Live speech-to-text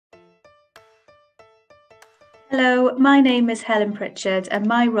Hello, my name is Helen Pritchard and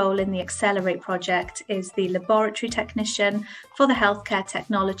my role in the Accelerate project is the Laboratory Technician for the Healthcare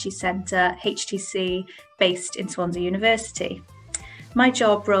Technology Centre, HTC, based in Swansea University. My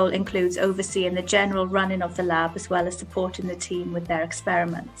job role includes overseeing the general running of the lab as well as supporting the team with their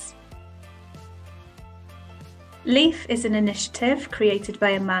experiments. LEAF is an initiative created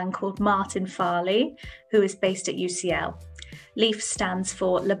by a man called Martin Farley, who is based at UCL. LEAF stands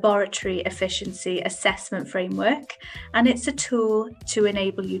for Laboratory Efficiency Assessment Framework, and it's a tool to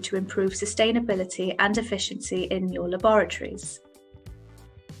enable you to improve sustainability and efficiency in your laboratories.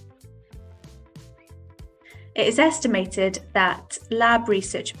 It is estimated that lab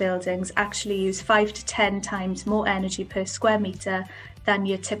research buildings actually use 5 to 10 times more energy per square metre than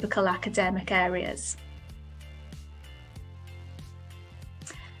your typical academic areas.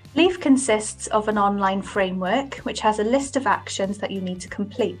 LEAF consists of an online framework which has a list of actions that you need to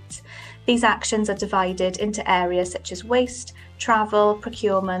complete. These actions are divided into areas such as waste, travel,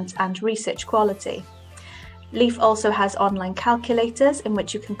 procurement and research quality. LEAF also has online calculators in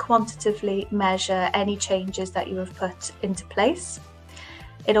which you can quantitatively measure any changes that you have put into place.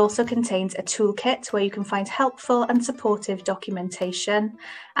 It also contains a toolkit where you can find helpful and supportive documentation,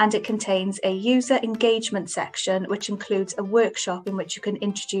 and it contains a user engagement section which includes a workshop in which you can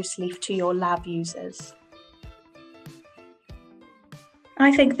introduce LEAF to your lab users.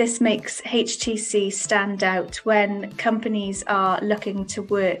 I think this makes HTC stand out when companies are looking to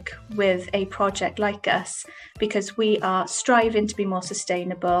work with a project like us, because we are striving to be more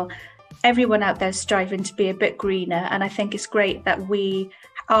sustainable. Everyone out there is striving to be a bit greener, and I think it's great that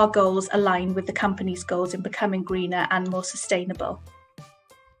our goals align with the company's goals in becoming greener and more sustainable.